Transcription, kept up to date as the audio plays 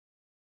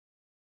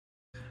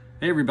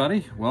Hey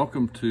everybody,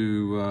 welcome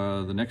to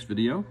the next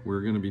video.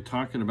 We're going to be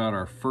talking about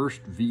our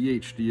first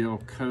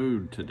VHDL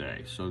code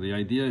today. So the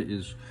idea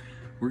is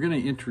we're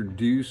going to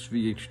introduce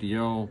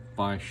VHDL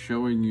by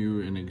showing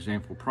you an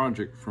example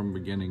project from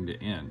beginning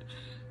to end.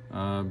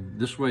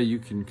 This way you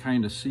can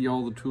kind of see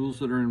all the tools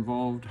that are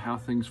involved, how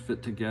things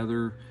fit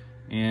together,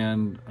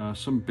 and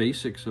some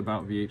basics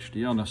about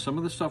VHDL. Now some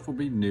of the stuff will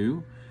be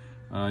new.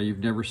 You've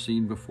never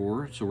seen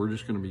before, so we're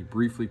just going to be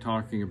briefly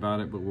talking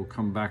about it, but we'll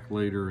come back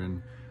later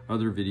and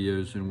other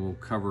videos and we'll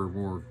cover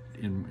more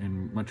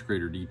in much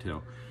greater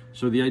detail.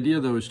 So the idea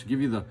though is to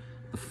give you the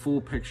full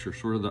picture,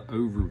 sort of the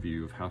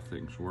overview of how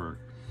things work.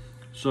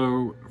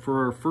 So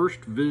for our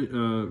first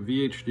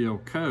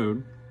VHDL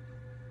code,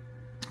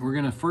 we're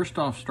going to first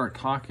off start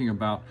talking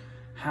about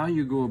how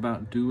you go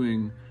about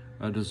doing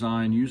a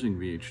design using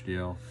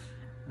VHDL.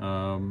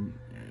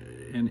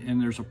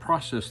 And there's a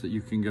process that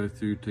you can go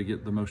through to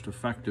get the most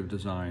effective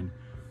design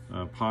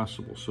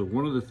possible. So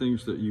one of the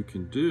things that you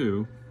can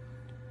do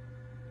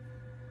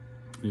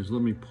is,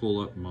 let me pull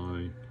up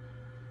my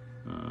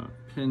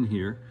pen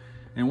here.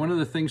 And one of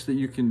the things that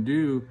you can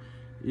do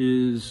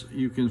is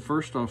you can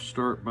first off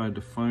start by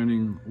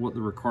defining what the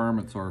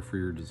requirements are for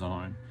your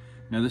design.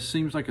 Now this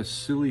seems like a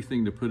silly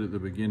thing to put at the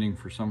beginning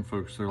for some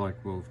folks. They're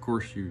like, well, of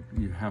course you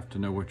have to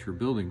know what you're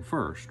building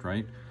first,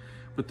 right?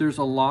 But there's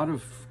a lot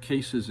of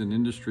cases in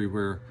industry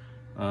where,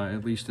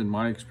 at least in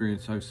my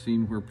experience, I've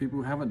seen where people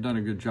who haven't done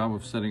a good job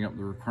of setting up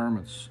the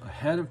requirements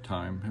ahead of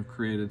time have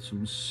created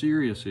some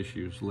serious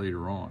issues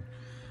later on.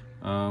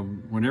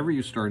 Whenever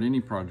you start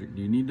any project,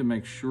 you need to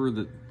make sure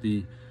that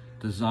the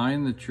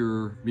design that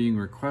you're being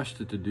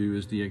requested to do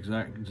is the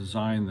exact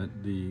design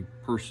that the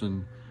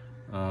person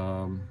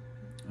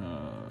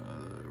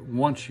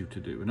wants you to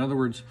do. In other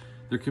words,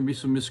 there can be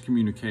some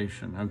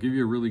miscommunication. I'll give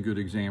you a really good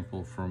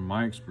example from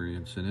my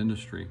experience in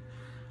industry.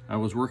 I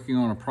was working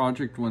on a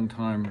project one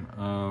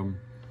time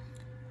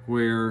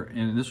where,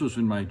 and this was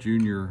in my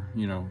junior,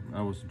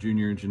 I was a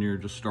junior engineer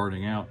just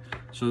starting out.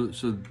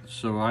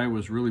 So I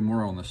was really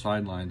more on the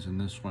sidelines in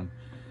this one.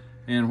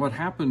 And what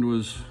happened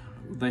was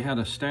they had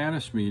a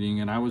status meeting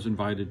and I was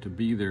invited to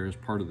be there as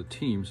part of the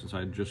team since I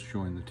had just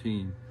joined the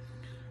team.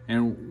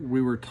 And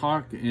we were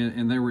talking,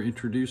 and they were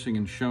introducing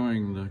and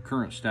showing the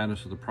current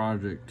status of the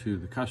project to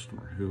the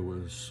customer who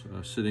was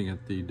sitting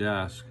at the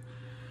desk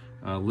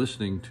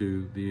listening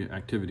to the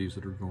activities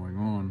that are going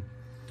on.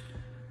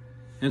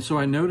 And so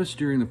I noticed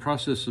during the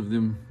process of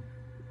them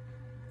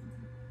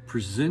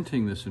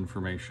presenting this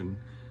information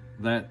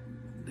that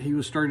he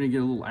was starting to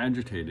get a little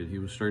agitated. He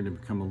was starting to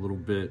become a little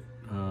bit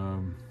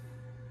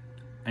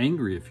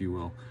angry, if you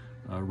will,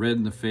 red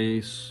in the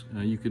face.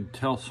 You could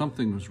tell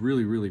something was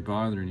really, really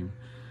bothering him.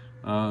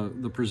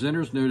 The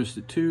presenters noticed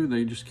it too.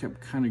 They just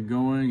kept kind of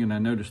going, and I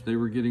noticed they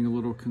were getting a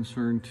little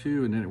concerned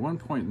too. And then at one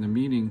point in the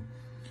meeting,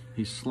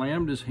 he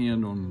slammed his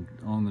hand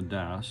on the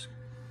desk,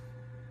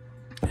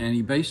 and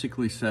he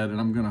basically said, and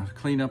I'm going to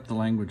clean up the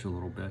language a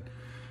little bit,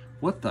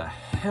 "What the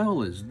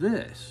hell is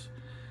this?"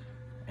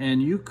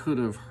 And you could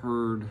have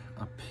heard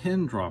a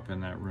pin drop in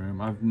that room.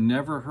 I've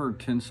never heard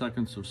 10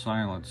 seconds of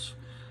silence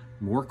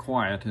more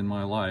quiet in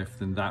my life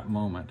than that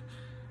moment.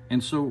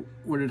 And so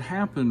what had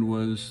happened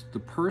was the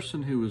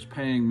person who was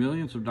paying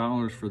millions of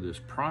dollars for this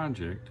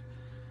project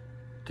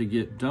to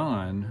get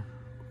done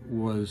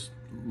was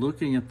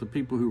looking at the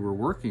people who were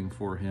working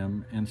for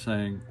him and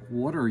saying,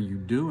 "What are you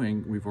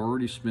doing? We've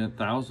already spent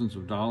thousands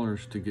of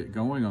dollars to get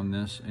going on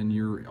this, and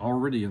you're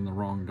already in the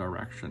wrong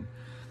direction."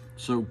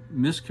 So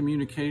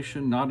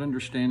miscommunication, not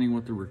understanding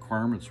what the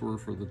requirements were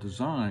for the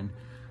design,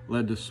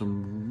 led to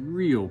some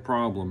real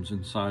problems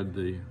inside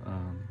the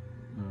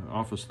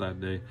office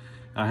that day.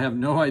 I have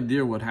no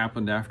idea what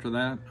happened after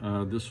that.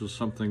 This was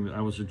something that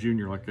I was a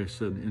junior, like I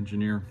said,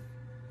 engineer.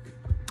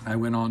 I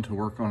went on to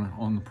work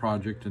on the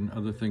project and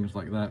other things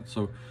like that.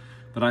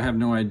 But I have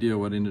no idea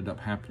what ended up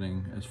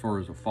happening as far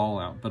as a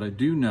fallout. But I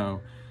do know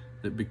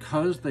that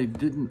because they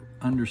didn't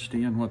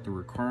understand what the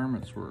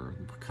requirements were,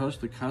 because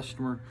the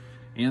customer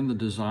and the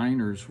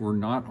designers were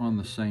not on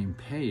the same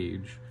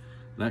page,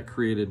 that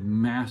created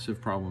massive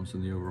problems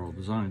in the overall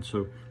design.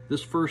 So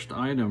this first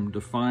item,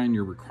 define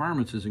your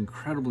requirements, is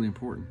incredibly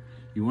important.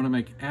 You want to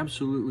make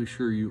absolutely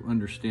sure you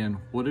understand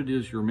what it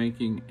is you're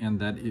making and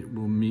that it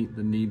will meet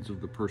the needs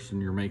of the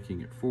person you're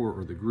making it for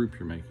or the group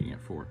you're making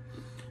it for.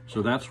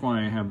 So that's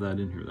why I have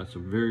that in here. That's a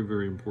very,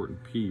 very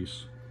important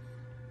piece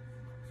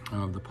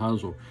of the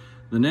puzzle.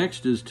 The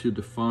next is to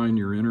define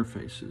your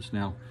interfaces.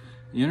 Now,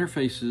 the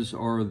interfaces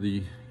are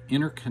the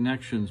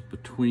interconnections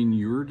between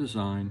your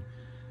design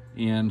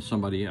and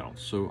somebody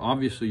else. So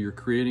obviously you're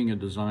creating a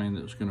design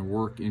that's going to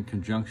work in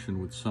conjunction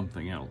with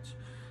something else.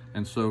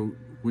 And so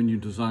when you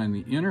design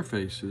the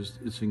interfaces,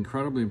 it's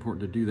incredibly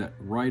important to do that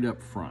right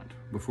up front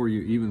before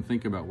you even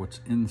think about what's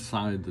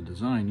inside the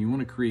design. You want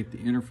to create the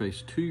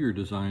interface to your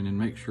design and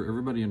make sure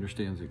everybody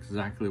understands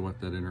exactly what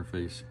that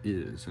interface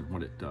is and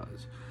what it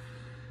does.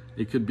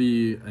 It could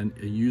be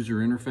a user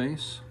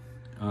interface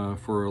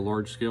for a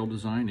large-scale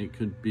design. It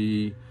could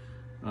be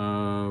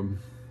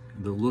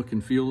the look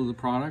and feel of the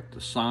product,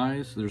 the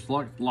size. There's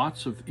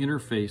lots of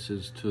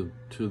interfaces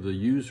to the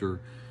user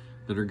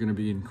that are going to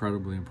be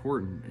incredibly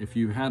important. If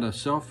you had a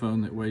cell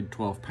phone that weighed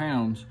 12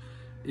 pounds,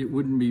 it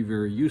wouldn't be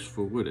very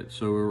useful, would it?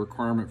 So a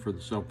requirement for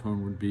the cell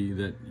phone would be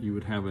that you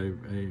would have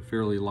a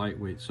fairly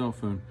lightweight cell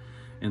phone,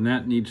 and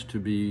that needs to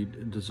be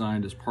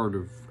designed as part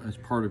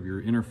of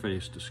your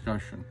interface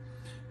discussion.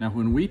 Now,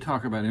 when we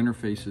talk about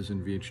interfaces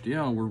in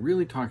VHDL, we're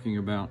really talking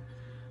about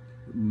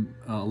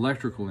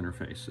electrical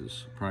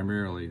interfaces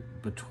primarily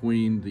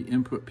between the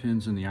input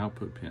pins and the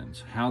output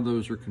pins, how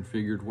those are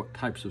configured, what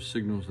types of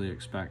signals they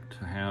expect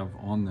to have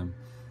on them.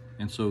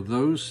 And so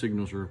those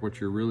signals are what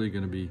you're really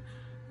going to be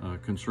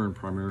concerned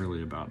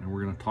primarily about, and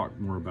we're going to talk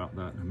more about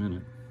that in a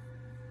minute.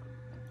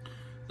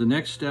 The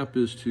next step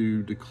is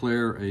to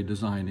declare a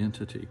design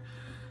entity.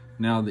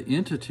 Now, the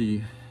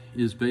entity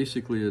is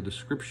basically a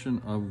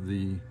description of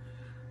the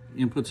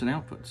inputs and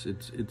outputs.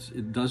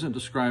 It doesn't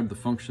describe the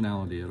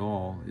functionality at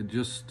all. It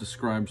just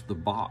describes the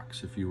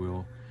box, if you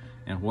will,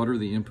 and what are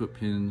the input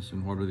pins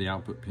and what are the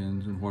output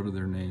pins and what are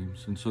their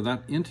names. And so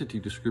that entity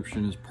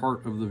description is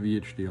part of the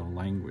VHDL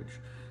language.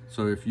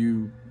 So if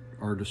you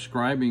are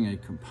describing a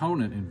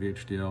component in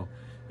VHDL,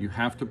 you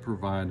have to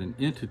provide an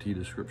entity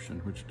description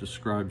which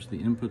describes the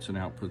inputs and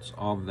outputs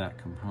of that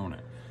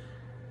component.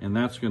 And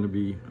that's going to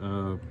be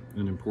an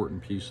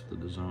important piece of the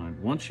design.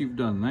 Once you've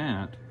done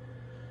that,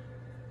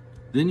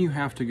 then you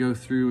have to go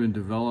through and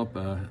develop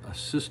a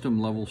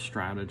system level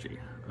strategy.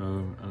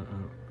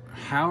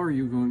 How are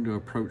you going to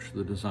approach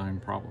the design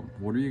problem?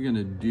 What are you going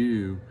to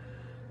do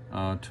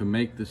to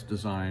make this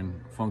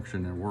design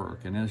function and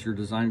work? And as your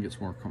design gets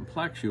more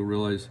complex, you'll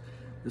realize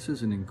this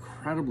is an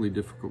incredibly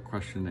difficult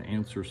question to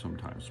answer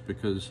sometimes,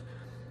 because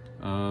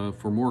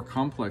for more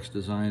complex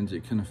designs,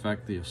 it can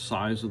affect the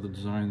size of the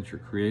design that you're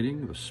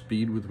creating, the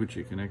speed with which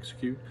you can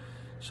execute.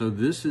 So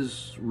this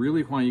is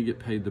really why you get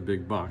paid the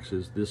big bucks,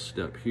 is this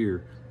step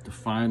here,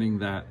 defining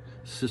that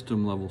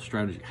system level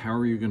strategy. How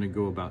are you going to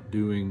go about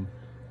doing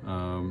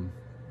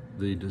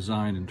the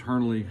design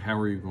internally? How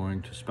are you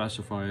going to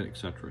specify it,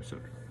 etc.,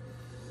 etc.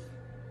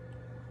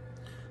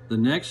 The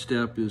next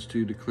step is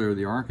to declare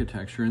the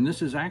architecture, and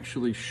this is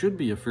actually should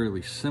be a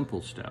fairly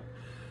simple step.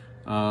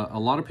 A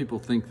lot of people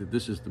think that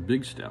this is the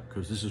big step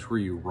because this is where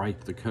you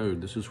write the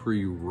code. This is where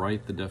you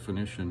write the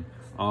definition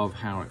of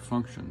how it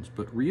functions.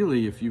 But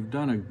really, if you've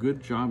done a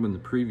good job in the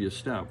previous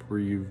step where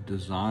you've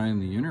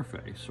designed the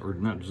interface, or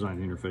not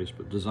designed the interface,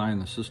 but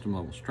designed the system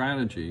level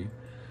strategy,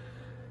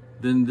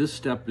 then this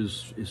step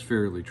is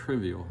fairly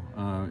trivial.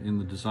 In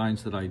the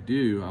designs that I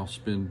do, I'll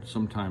spend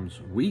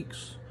sometimes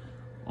weeks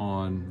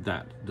on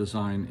that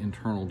design,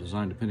 internal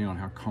design, depending on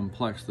how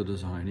complex the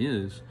design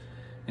is,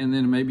 and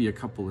then maybe a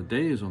couple of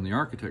days on the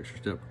architecture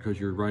step because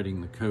you're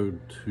writing the code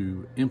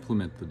to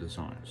implement the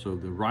design. So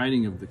the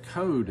writing of the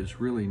code is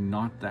really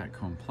not that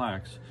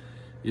complex.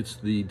 It's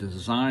the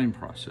design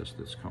process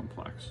that's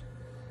complex.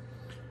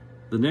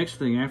 The next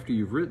thing after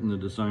you've written the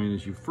design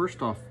is you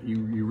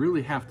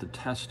really have to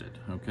test it,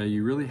 okay?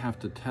 You really have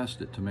to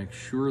test it to make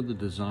sure the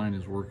design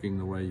is working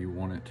the way you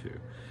want it to.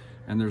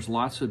 And there's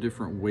lots of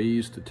different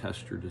ways to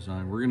test your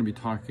design. We're going to be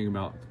talking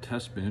about the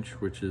test bench,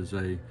 which is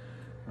a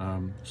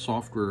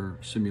software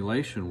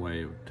simulation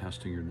way of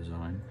testing your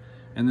design.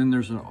 And then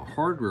there's a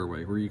hardware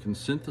way where you can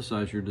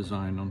synthesize your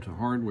design onto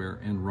hardware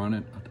and run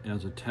it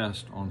as a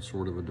test on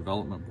sort of a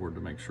development board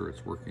to make sure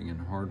it's working in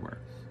hardware.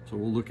 So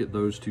we'll look at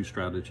those two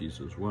strategies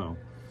as well.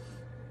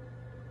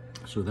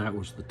 So that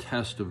was the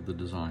test of the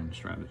design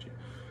strategy.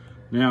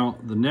 Now,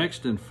 the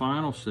next and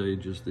final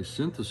stage is the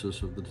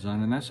synthesis of the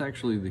design, and that's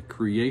actually the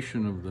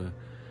creation of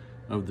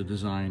the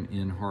design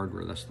in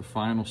hardware. That's the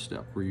final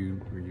step where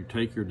you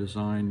take your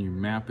design, you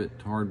map it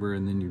to hardware,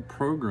 and then you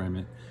program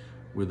it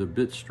with a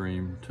bit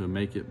stream to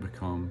make it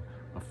become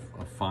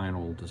a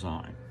final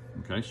design.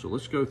 Okay, so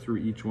let's go through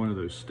each one of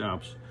those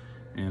steps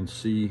and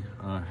see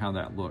how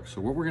that looks.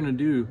 So what we're going to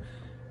do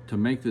to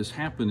make this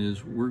happen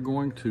is we're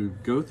going to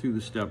go through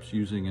the steps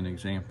using an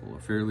example, a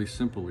fairly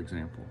simple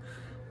example.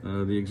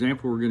 The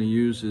example we're going to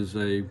use is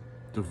a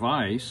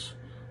device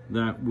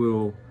that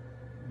will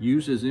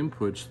use as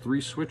inputs 3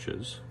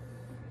 switches,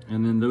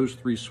 and then those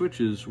 3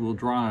 switches will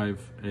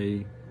drive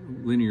a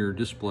linear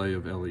display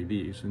of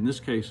LEDs. In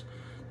this case,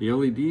 the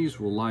LEDs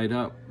will light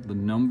up the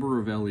number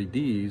of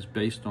LEDs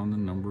based on the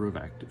number of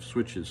active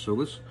switches. So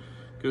let's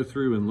go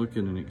through and look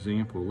at an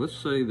example. Let's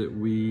say that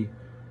we,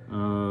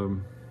 let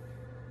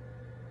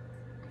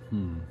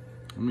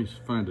me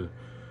find a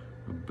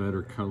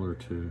better color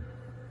to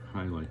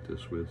highlight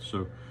this with.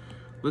 So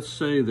let's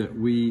say that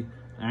we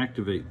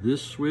activate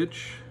this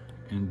switch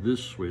and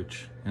this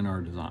switch in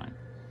our design.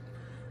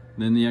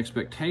 Then the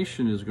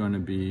expectation is going to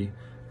be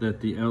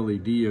that the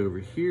LED over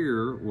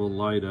here will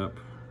light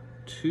up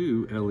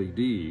 2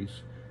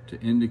 LEDs to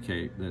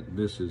indicate that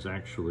this is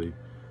actually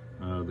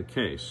the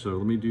case. So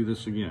let me do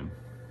this again.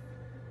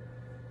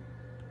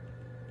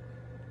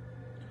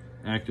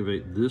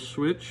 Activate this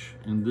switch,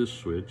 and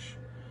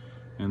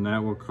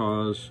that will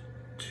cause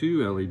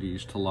 2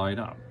 LEDs to light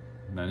up.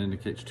 That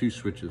indicates 2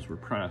 switches were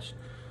pressed.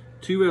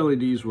 two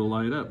LEDs will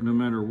light up no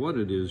matter what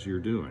it is you're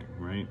doing,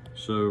 right?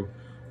 So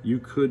you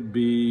could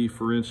be,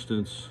 for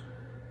instance,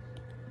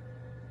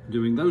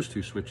 doing those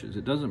two switches.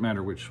 It doesn't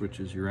matter which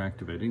switches you're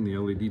activating. The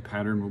LED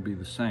pattern will be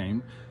the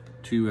same,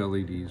 two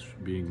LEDs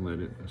being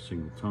lit at a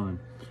single time.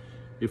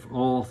 If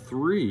all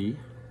three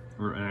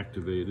are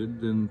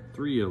activated, then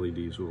three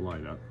LEDs will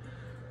light up.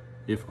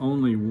 If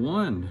only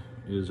one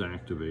is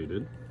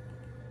activated,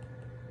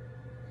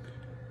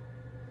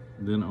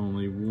 then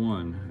only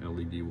one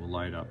LED will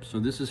light up. So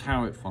this is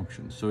how it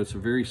functions. So it's a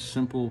very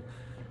simple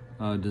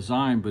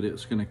design, but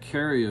it's going to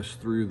carry us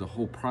through the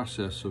whole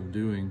process of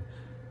doing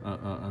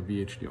a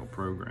VHDL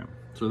program.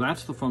 So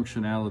that's the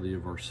functionality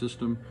of our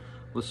system.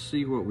 Let's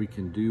see what we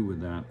can do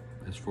with that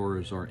as far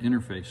as our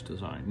interface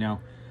design.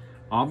 Now,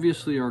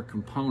 obviously our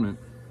component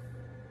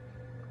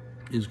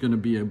is going to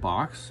be a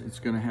box. It's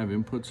going to have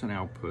inputs and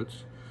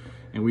outputs,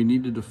 and we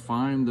need to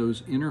define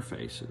those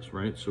interfaces,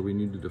 right? So we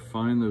need to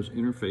define those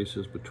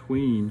interfaces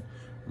between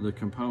the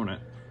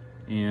component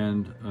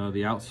and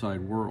the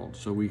outside world.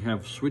 So we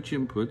have switch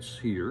inputs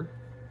here,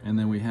 and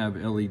then we have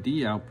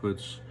LED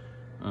outputs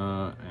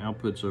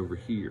over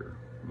here.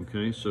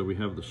 Okay, so we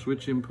have the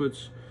switch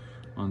inputs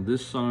on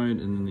this side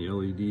and then the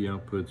LED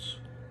outputs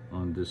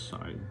on this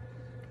side.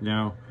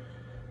 Now,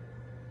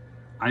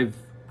 I've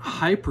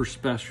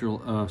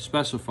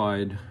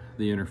specified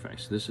the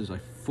interface. This is a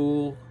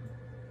full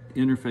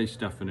interface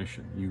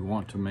definition. You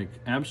want to make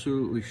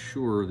absolutely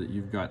sure that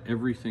you've got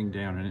everything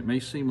down, and it may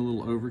seem a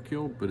little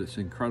overkill, but it's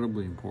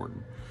incredibly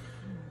important.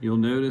 You'll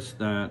notice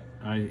that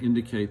I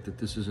indicate that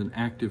this is an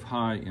active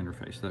high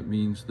interface. That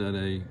means that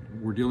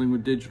we're dealing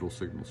with digital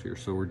signals here.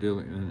 So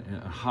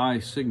a high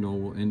signal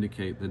will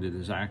indicate that it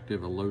is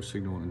active, a low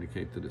signal will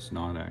indicate that it's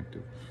not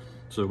active.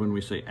 So when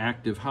we say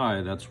active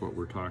high, that's what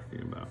we're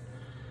talking about.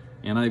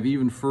 And I've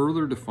even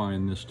further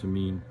defined this to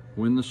mean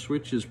when the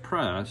switch is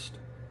pressed,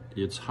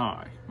 it's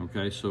high.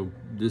 Okay, so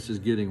this is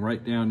getting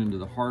right down into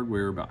the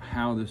hardware about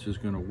how this is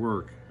going to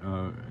work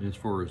as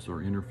far as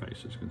our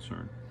interface is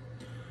concerned.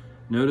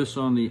 Notice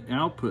on the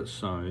output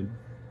side,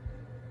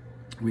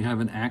 we have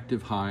an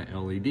active high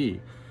LED.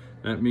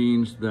 That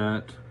means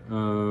that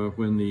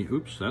when the,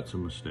 oops, that's a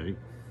mistake.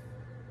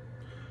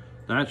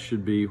 That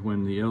should be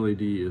when the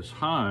LED is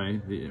high,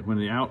 when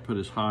the output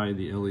is high,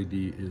 the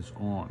LED is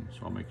on.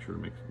 So I'll make sure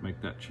to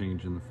make that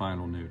change in the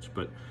final notes.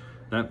 But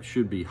that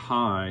should be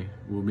high,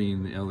 will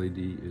mean the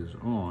LED is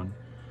on.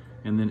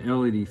 And then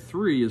LED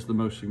 3 is the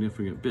most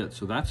significant bit.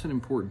 So that's an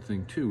important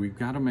thing too. We've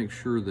got to make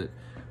sure that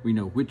we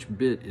know which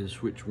bit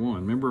is which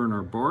one. Remember in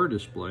our bar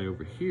display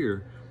over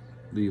here,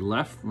 the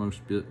leftmost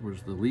bit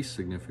was the least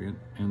significant,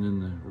 and then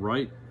the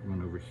right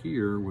one over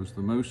here was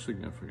the most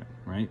significant,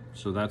 right?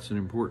 So that's an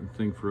important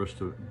thing for us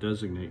to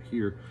designate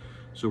here.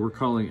 So we're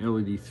calling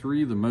LED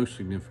 3 the most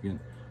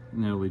significant,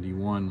 and LED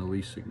 1 the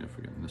least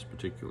significant in this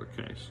particular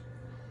case.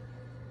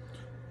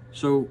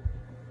 So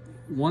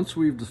once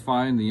we've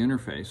defined the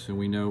interface and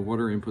we know what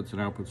our inputs and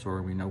outputs are,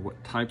 and we know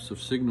what types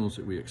of signals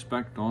that we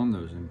expect on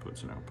those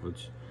inputs and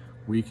outputs,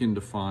 we can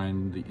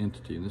define the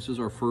entity. And this is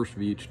our first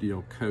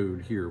VHDL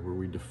code here, where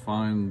we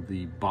define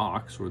the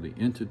box or the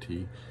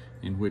entity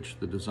in which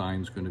the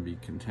design is going to be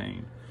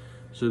contained.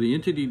 So the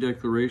entity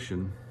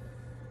declaration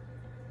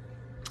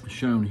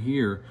shown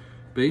here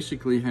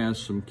basically has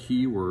some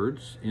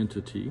keywords,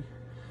 entity,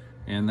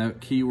 and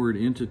that keyword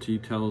entity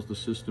tells the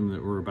system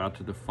that we're about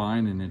to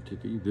define an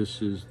entity.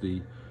 This is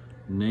the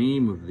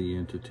name of the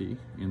entity.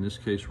 In this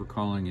case, we're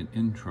calling it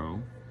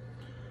intro.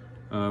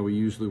 We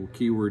use the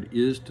keyword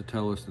is to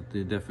tell us that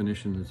the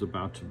definition is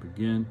about to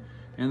begin.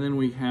 And then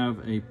we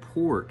have a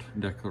port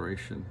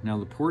declaration. Now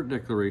the port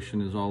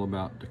declaration is all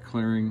about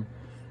declaring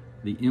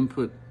the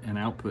input and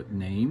output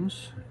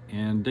names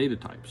and data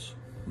types.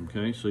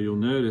 Okay, so you'll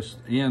notice,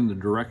 and the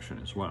direction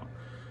as well.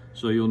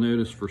 So you'll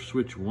notice for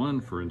switch 1,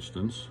 for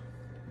instance,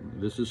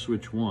 this is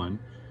switch 1,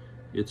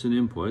 it's an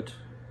input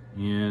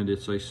and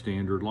it's a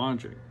standard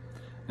logic.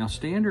 Now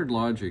standard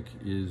logic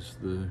is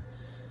the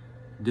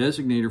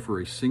designator for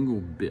a single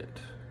bit.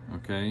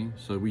 Okay,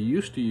 so we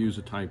used to use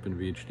a type in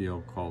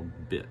VHDL called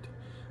bit,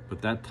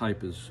 but that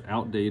type is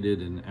outdated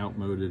and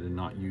outmoded and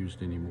not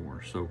used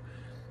anymore. So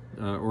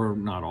or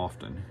not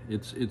often.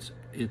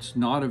 It's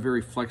not a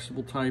very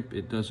flexible type.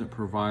 It doesn't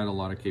provide a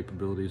lot of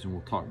capabilities, and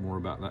we'll talk more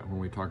about that when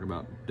we talk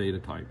about data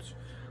types.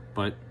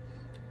 But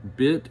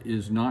bit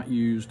is not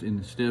used.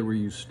 Instead, we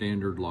use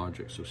standard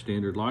logic. So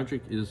standard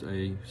logic is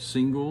a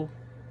single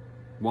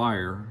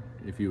wire,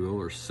 if you will,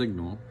 or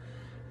signal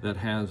that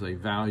has a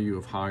value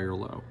of high or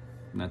low,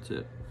 and that's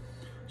it.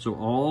 So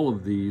all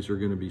of these are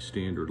going to be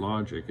standard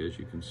logic, as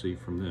you can see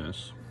from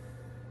this.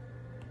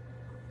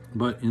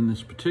 But in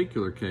this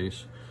particular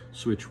case,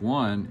 switch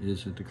 1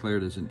 is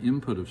declared as an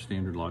input of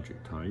standard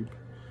logic type.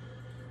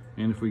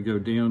 And if we go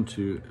down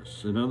to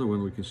another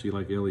one, we can see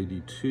like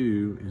LED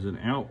 2 is an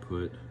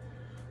output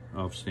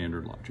of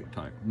standard logic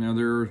type. Now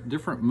there are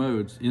different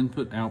modes: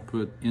 input,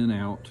 output, in,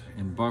 out,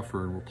 and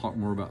buffer, and we'll talk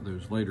more about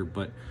those later.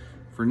 But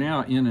for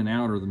now, in and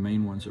out are the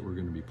main ones that we're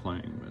going to be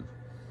playing with.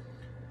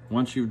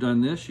 Once you've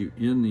done this, you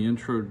end the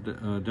intro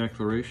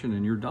declaration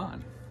and you're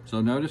done.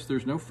 So notice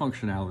there's no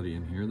functionality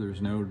in here.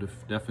 There's no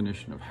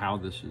definition of how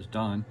this is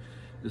done.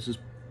 This is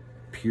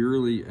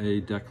purely a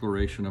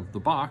declaration of the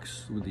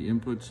box with the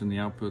inputs and the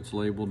outputs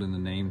labeled and the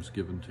names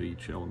given to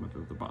each element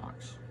of the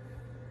box.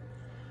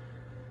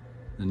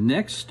 The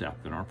next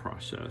step in our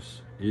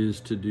process is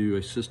to do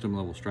a system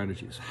level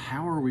strategy.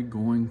 How are we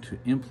going to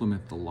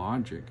implement the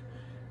logic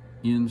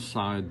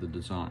inside the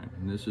design?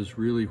 And this is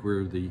really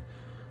where the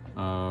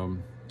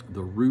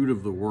root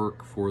of the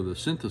work for the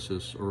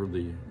synthesis, or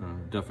the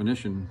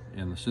definition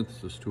and the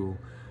synthesis tool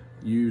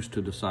used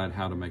to decide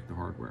how to make the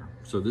hardware.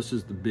 So this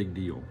is the big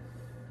deal.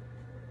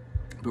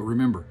 But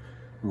remember,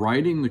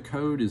 writing the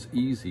code is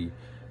easy,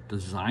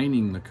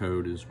 designing the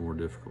code is more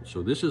difficult.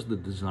 So this is the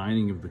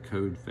designing of the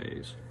code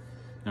phase.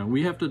 Now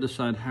we have to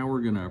decide how we're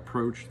going to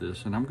approach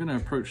this, and I'm going to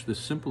approach this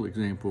simple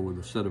example with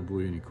a set of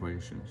Boolean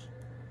equations.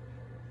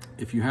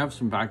 If you have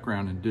some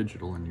background in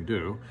digital, and you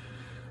do,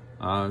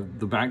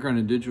 the background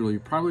in digital, you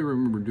probably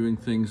remember doing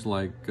things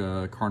like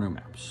Carnot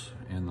maps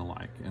and the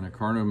like. And a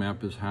Carnot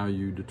map is how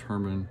you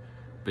determine,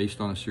 based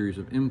on a series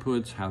of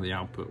inputs, how the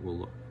output will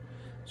look.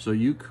 So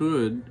you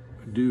could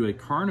do a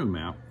Carnot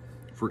map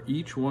for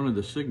each one of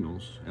the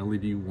signals,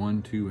 LED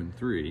 1, 2, and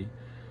 3,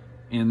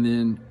 and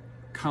then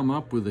come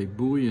up with a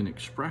Boolean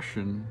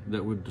expression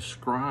that would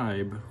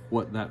describe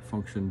what that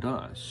function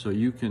does. So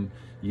you can,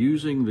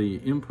 using the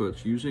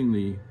inputs, using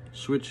the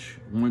switch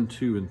 1,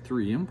 2, and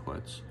 3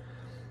 inputs,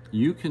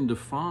 you can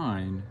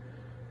define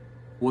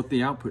what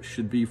the output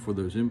should be for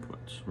those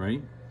inputs,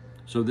 right?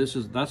 So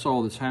that's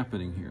all that's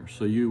happening here.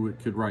 So you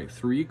could write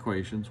 3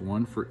 equations,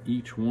 one for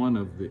each one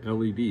of the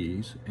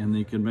LEDs, and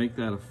they can make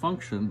that a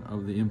function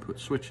of the input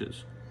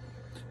switches.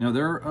 Now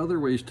there are other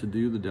ways to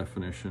do the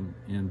definition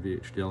in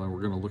VHDL, and we're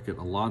going to look at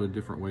a lot of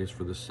different ways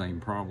for this same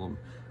problem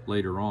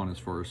later on as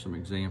far as some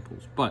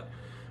examples. But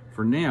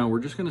for now, we're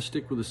just going to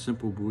stick with a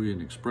simple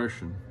Boolean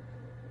expression,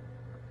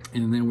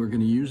 and then we're going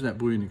to use that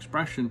Boolean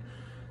expression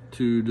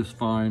to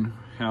define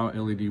how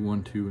LED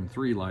 1, 2, and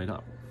 3 light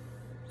up.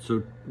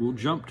 So we'll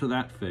jump to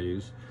that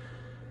phase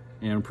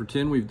and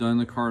pretend we've done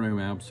the Carnot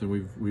maps and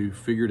we've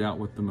figured out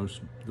what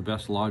the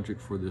best logic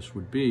for this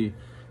would be,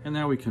 and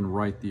now we can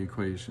write the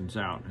equations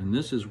out. And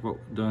this is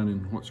done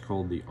in what's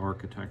called the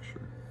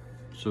architecture.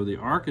 So the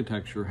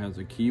architecture has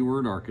a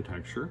keyword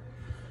architecture.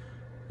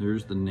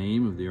 There's the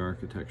name of the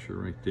architecture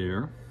right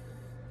there.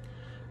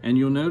 And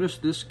you'll notice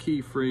this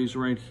key phrase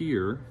right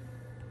here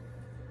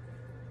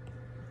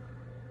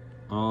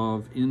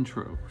of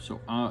intro.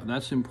 So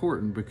that's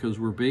important because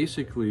we're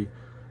basically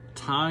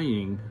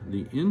tying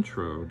the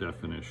intro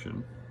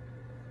definition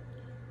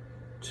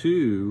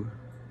to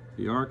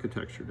the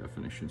architecture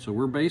definition. So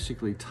we're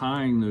basically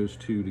tying those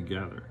two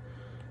together.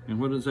 And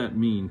what does that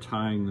mean,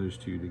 tying those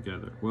two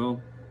together?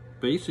 Well,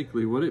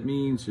 basically what it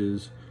means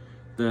is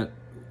that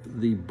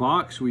the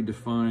box we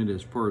defined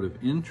as part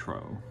of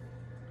intro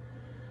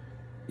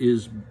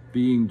is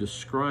being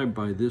described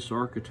by this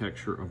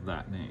architecture of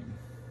that name.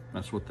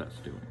 That's what that's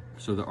doing.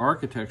 So the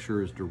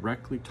architecture is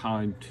directly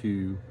tied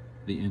to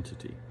the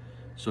entity.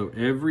 So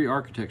every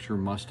architecture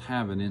must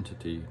have an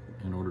entity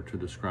in order to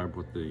describe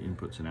what the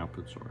inputs and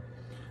outputs are.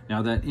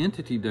 Now that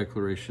entity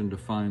declaration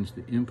defines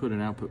the input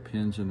and output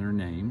pins and their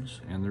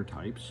names and their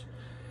types,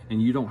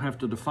 and you don't have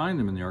to define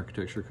them in the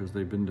architecture because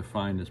they've been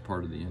defined as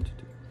part of the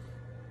entity.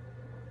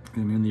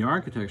 And in the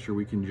architecture,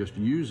 we can just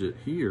use it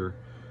here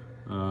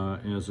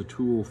as a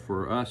tool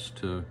for us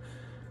to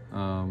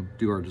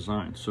do our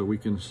design. So we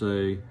can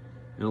say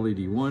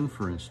LED 1,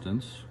 for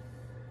instance,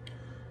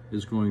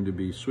 is going to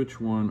be switch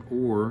 1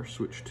 or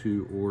switch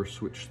 2 or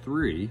switch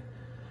 3,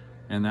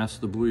 and that's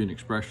the Boolean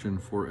expression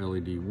for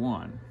LED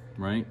 1,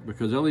 right?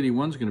 Because LED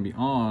 1 is going to be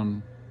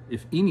on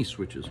if any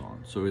switch is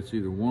on. So it's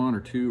either 1 or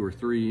 2 or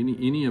 3,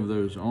 any of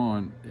those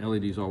on,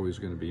 LED is always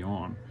going to be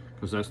on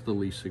because that's the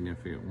least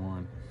significant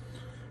one.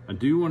 I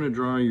do want to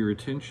draw your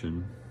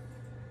attention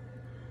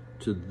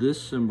to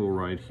this symbol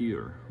right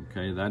here,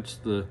 okay? That's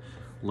the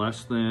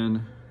less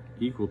than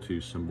equal to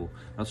symbol.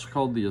 That's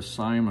called the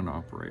assignment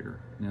operator.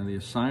 Now the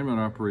assignment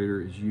operator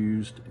is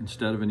used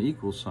instead of an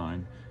equal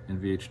sign in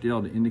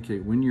VHDL to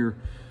indicate when you're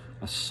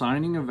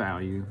assigning a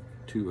value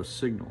to a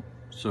signal.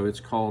 So it's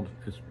called,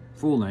 its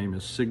full name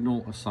is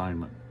signal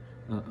assignment.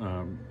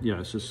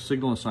 It's a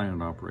signal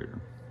assignment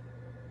operator.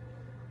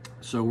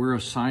 So we're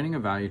assigning a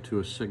value to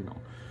a signal.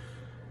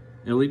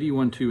 LED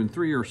 1, 2, and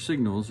 3 are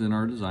signals in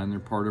our design. They're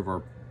part of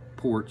our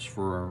ports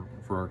for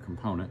our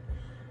component.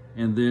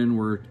 And then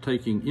we're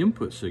taking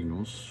input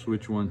signals,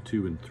 switch 1,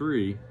 2, and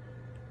 3,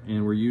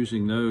 and we're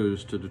using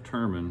those to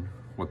determine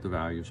what the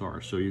values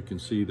are. So you can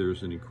see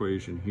there's an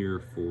equation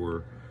here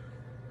for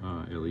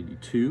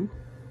LED 2,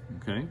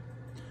 okay?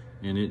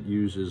 And it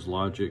uses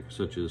logic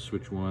such as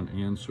switch 1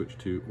 and switch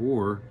 2,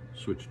 or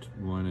switch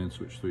 1 and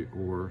switch 3,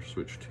 or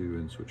switch 2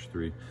 and switch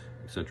 3,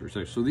 etc.,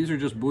 etc. So these are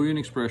just Boolean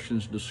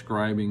expressions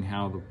describing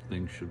how the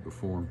thing should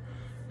perform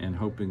and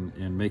hoping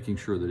and making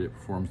sure that it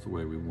performs the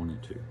way we want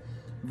it to.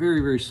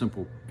 Very, very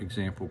simple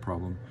example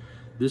problem.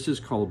 This is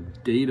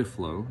called data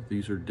flow.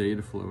 These are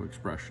data flow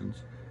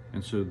expressions.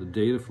 And so the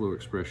data flow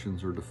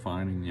expressions are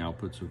defining the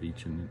outputs of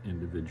each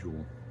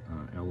individual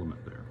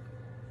element there.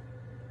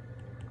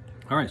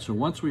 All right, so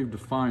once we've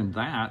defined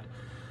that,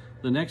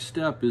 the next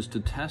step is to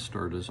test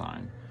our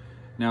design.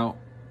 Now,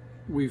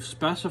 we've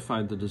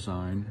specified the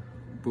design,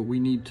 but we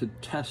need to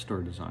test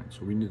our design.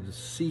 So we need to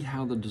see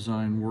how the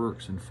design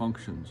works and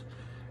functions,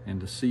 and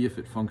to see if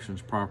it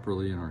functions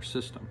properly in our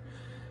system.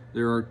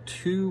 There are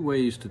two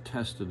ways to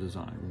test a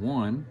design.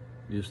 One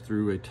is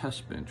through a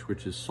test bench,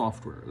 which is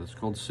software. That's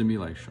called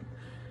simulation.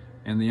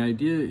 And the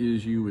idea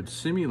is you would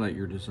simulate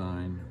your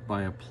design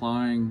by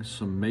applying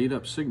some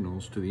made-up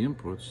signals to the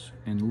inputs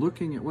and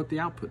looking at what the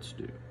outputs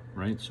do,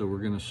 right? So we're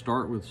going to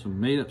start with some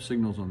made-up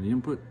signals on the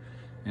input,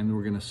 and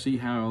we're going to see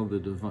how the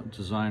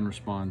design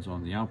responds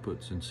on the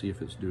outputs and see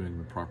if it's doing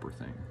the proper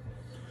thing.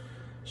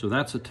 So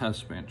that's a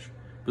test bench.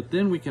 But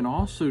then we can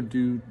also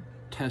do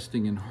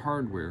testing in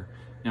hardware.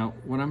 Now,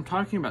 when I'm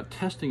talking about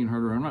testing in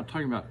hardware, I'm not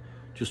talking about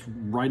just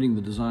writing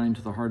the design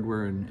to the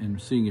hardware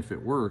and seeing if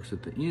it works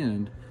at the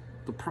end.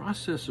 The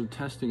process of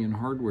testing in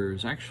hardware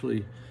is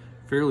actually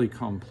fairly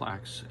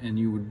complex, and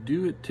you would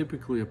do it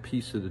typically a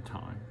piece at a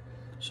time.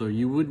 So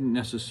you wouldn't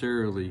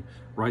necessarily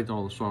write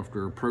all the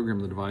software, program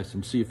the device,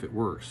 and see if it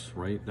works,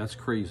 right? That's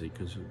crazy,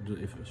 because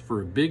if it's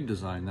for a big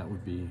design, that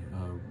would be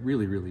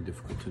really, really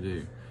difficult to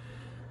do.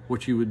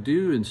 What you would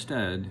do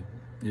instead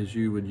is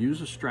you would use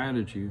a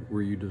strategy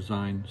where you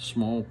design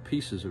small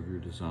pieces of your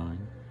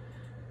design,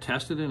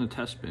 test it in a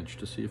test bench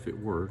to see if it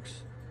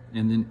works,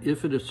 and then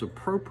if it is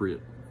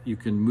appropriate, you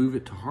can move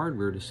it to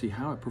hardware to see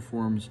how it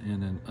performs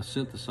in a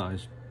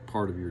synthesized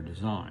part of your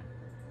design,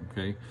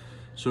 okay?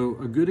 So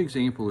a good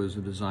example is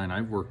a design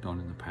I've worked on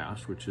in the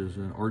past, which is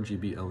an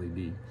RGB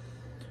LED.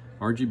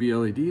 RGB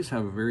LEDs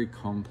have a very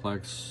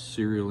complex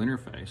serial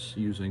interface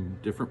using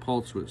different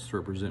pulse widths to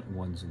represent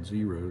ones and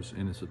zeros,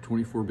 and it's a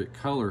 24-bit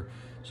color,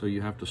 so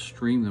you have to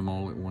stream them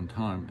all at one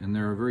time, and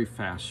they're a very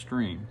fast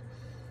stream.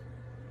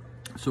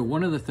 So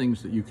one of the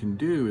things that you can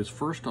do is,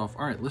 first off,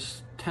 all right,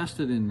 let's test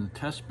it in the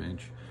test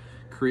bench,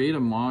 create a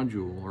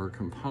module or a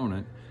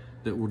component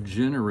that will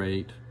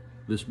generate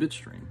this bit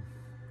stream,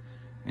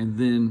 and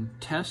then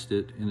test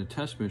it in a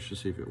test bench to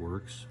see if it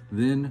works,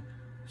 then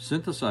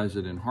synthesize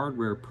it in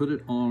hardware, put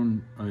it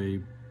on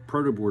a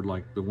proto board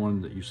like the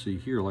one that you see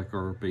here, like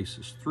our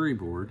Basis 3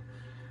 board,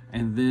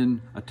 and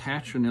then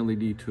attach an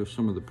LED to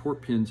some of the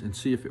port pins and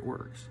see if it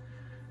works.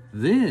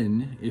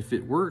 Then, if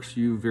it works,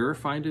 you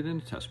verified it in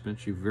a test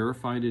bench, you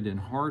verified it in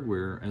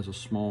hardware as a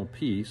small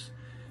piece.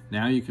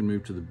 Now you can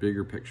move to the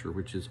bigger picture,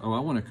 which is, oh, I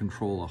want to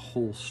control a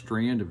whole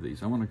strand of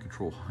these. I want to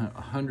control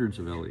hundreds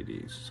of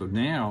LEDs. So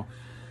now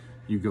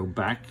you go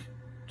back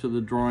to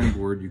the drawing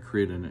board, you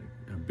create a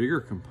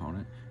bigger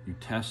component, you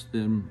test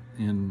them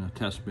in a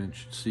test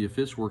bench, see if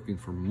it's working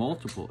for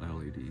multiple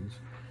LEDs.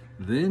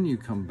 Then you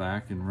come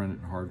back and run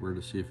it in hardware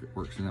to see if it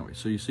works in that way.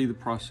 So you see the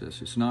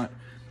process. It's not,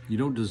 you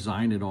don't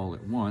design it all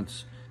at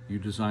once. You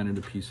design it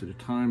a piece at a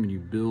time and you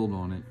build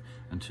on it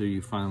until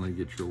you finally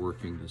get your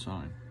working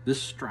design.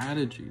 This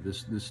strategy,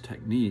 this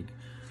technique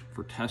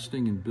for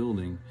testing and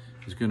building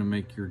is going to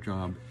make your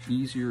job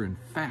easier and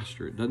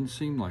faster. It doesn't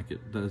seem like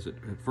it does it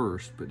at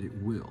first, but it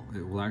will.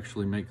 It will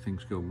actually make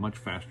things go much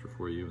faster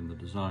for you in the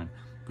design,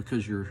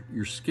 because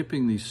you're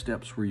skipping these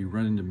steps where you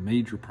run into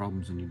major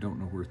problems and you don't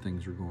know where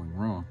things are going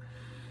wrong.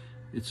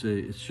 It's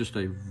just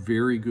a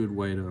very good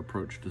way to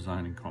approach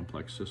designing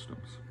complex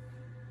systems.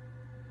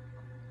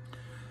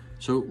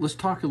 So let's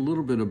talk a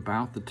little bit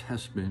about the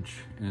test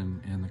bench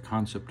and the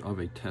concept of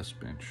a test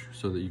bench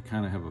so that you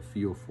kind of have a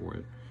feel for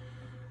it.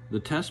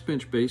 The test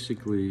bench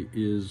basically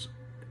is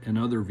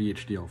another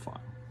VHDL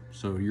file.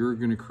 So you're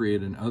going to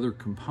create another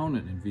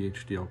component in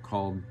VHDL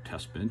called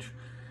test bench,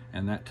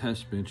 and that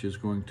test bench is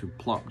going to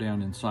plop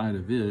down inside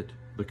of it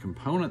the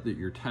component that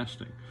you're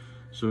testing.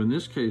 So in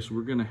this case,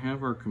 we're going to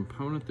have our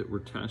component that we're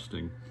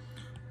testing.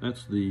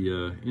 That's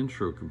the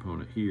intro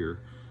component here.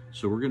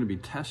 So we're going to be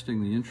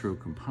testing the intro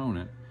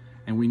component,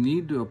 and we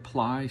need to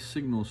apply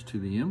signals to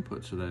the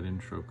inputs of that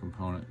intro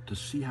component to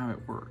see how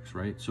it works,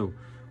 right? So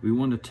we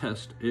want to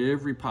test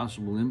every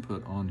possible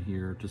input on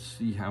here to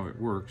see how it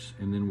works,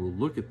 and then we'll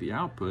look at the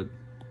output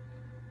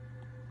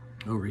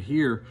over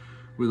here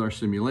with our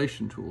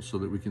simulation tool so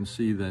that we can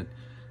see that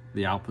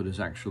the output is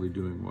actually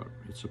doing what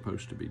it's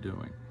supposed to be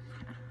doing.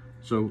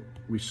 So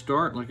we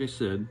start, like I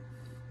said,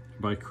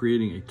 by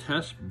creating a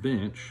test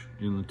bench.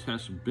 In the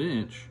test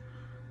bench,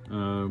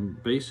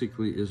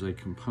 basically is a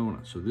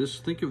component. So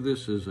think of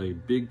this as a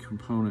big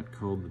component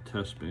called the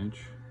test bench.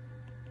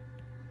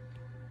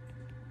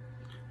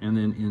 And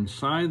then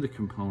inside the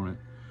component,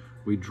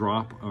 we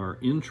drop our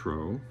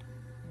intro.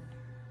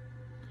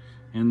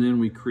 And then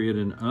we create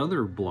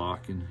another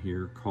block in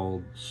here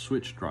called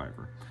switch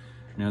driver.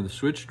 Now the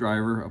switch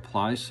driver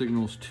applies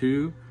signals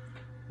to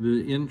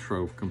the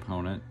intro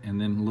component and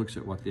then looks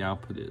at what the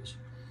output is.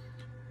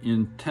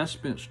 In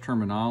test bench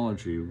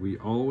terminology, we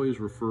always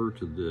refer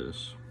to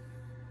this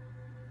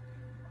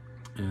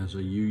as a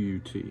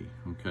UUT,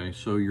 okay?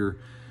 So your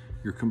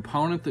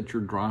component that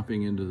you're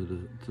dropping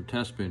into the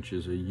test bench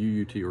is a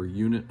UUT, or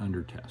unit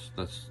under test.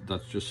 That's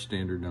just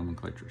standard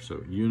nomenclature,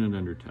 so unit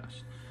under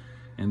test.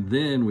 And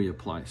then we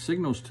apply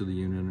signals to the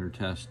unit under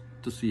test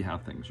to see how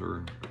things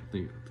are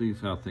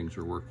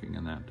working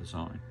in that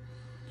design.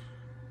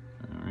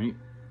 All right.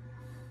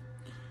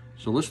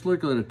 So let's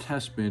look at a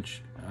test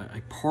bench,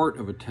 a part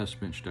of a test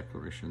bench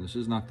declaration. This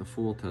is not the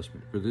full test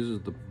bench, but this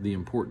is the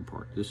important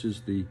part. This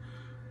is the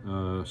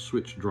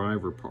switch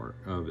driver part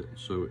of it.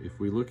 So if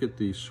we look at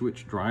the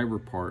switch driver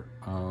part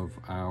of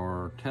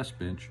our test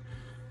bench,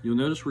 you'll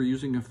notice we're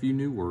using a few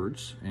new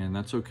words, and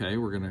that's okay.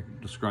 We're going to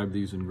describe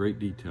these in great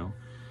detail.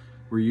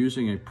 We're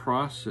using a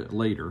process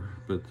later,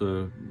 but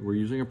we're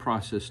using a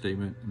process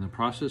statement, and the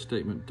process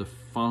statement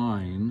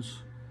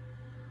defines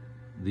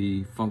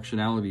the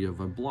functionality of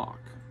a block.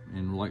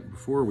 And like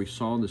before, we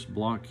saw this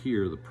block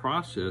here. The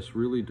process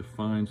really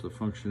defines the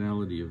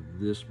functionality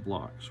of this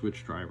block,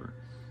 switch driver.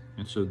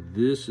 And so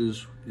this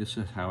is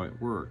how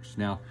it works.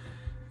 Now,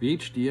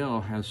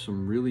 VHDL has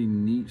some really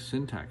neat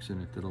syntax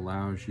in it that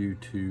allows you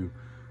to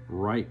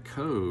write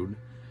code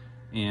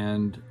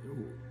and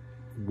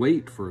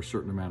wait for a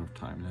certain amount of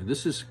time. Now,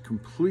 this is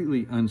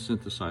completely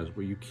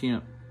unsynthesizable. You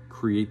can't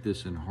create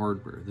this in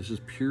hardware. This is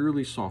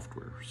purely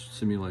software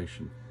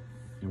simulation.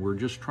 And we're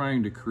just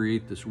trying to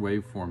create this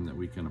waveform that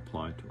we can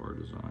apply to our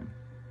design.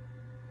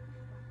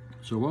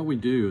 So what we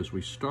do is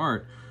we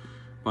start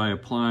by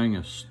applying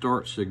a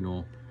start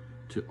signal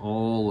to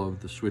all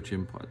of the switch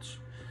inputs.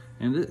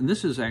 And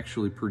this is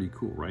actually pretty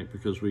cool, right?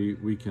 Because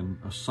we can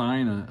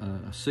assign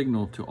a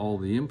signal to all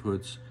the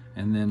inputs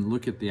and then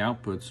look at the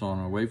outputs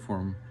on a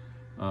waveform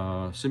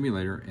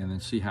simulator and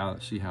then see how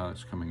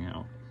it's coming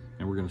out.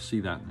 And we're going to see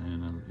that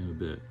in a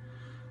bit.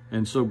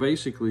 And so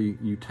basically,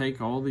 you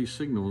take all these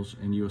signals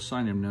and you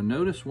assign them. Now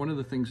notice one of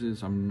the things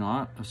is I'm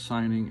not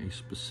assigning a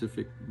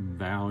specific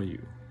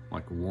value,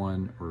 like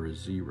 1 or a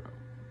 0,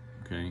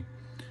 okay?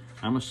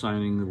 I'm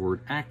assigning the word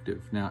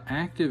active. Now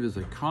active is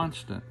a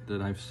constant that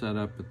I've set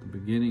up at the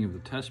beginning of the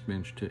test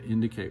bench to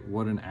indicate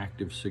what an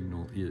active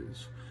signal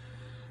is.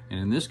 And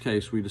in this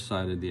case, we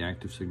decided the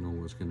active signal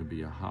was going to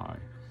be a high.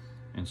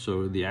 And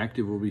so the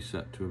active will be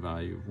set to a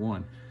value of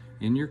 1.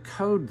 In your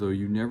code, though,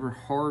 you never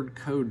hard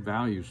code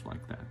values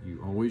like that.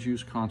 You always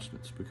use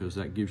constants because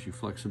that gives you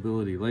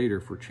flexibility later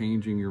for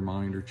changing your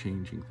mind or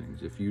changing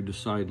things. If you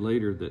decide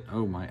later that,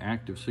 oh, my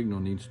active signal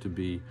needs to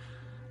be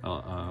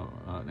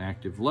an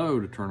active low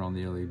to turn on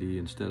the LED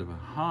instead of a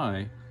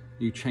high,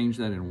 you change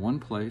that in one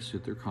place,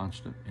 hit their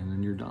constant, and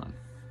then you're done.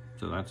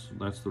 So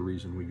that's the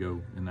reason we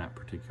go in that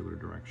particular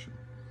direction.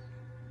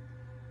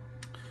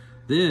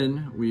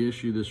 Then we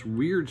issue this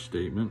weird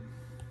statement,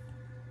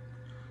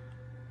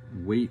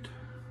 wait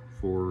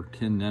for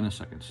 10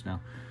 nanoseconds. Now,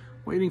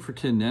 waiting for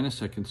 10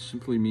 nanoseconds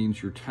simply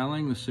means you're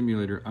telling the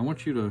simulator, I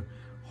want you to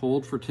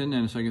hold for 10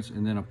 nanoseconds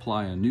and then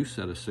apply a new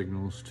set of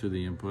signals to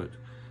the input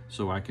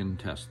so I can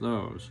test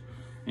those.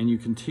 And you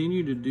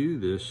continue to do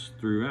this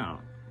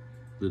throughout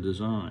the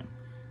design.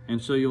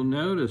 And so you'll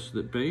notice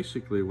that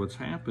basically what's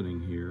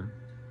happening here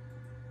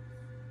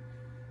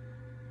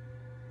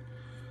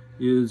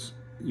is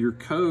your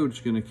code's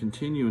going to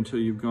continue until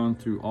you've gone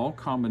through all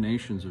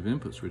combinations of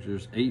inputs, which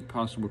there's 8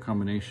 possible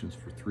combinations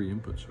for 3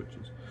 input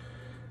switches.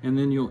 And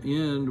then you'll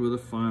end with a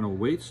final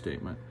wait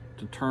statement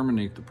to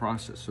terminate the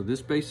process. So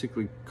this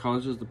basically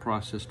causes the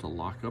process to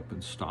lock up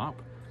and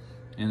stop.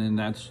 And then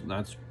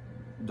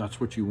that's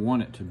what you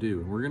want it to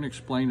do. And we're going to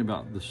explain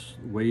about this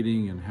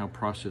waiting and how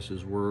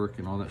processes work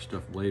and all that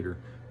stuff later.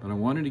 But I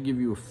wanted to give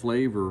you a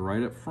flavor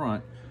right up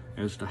front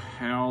as to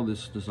how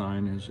this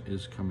design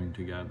is coming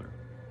together.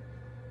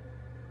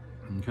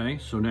 Okay,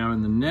 so now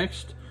in the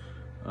next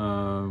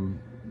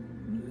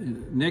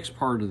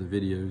part of the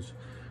videos,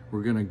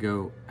 we're going to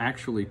go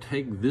actually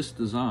take this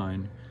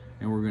design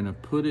and we're going to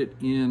put it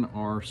in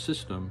our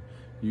system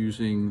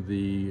using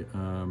the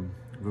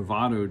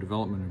Vivado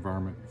development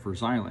environment for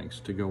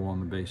Xilinx to go on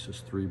the Basis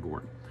 3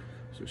 board.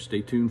 So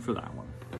stay tuned for that one.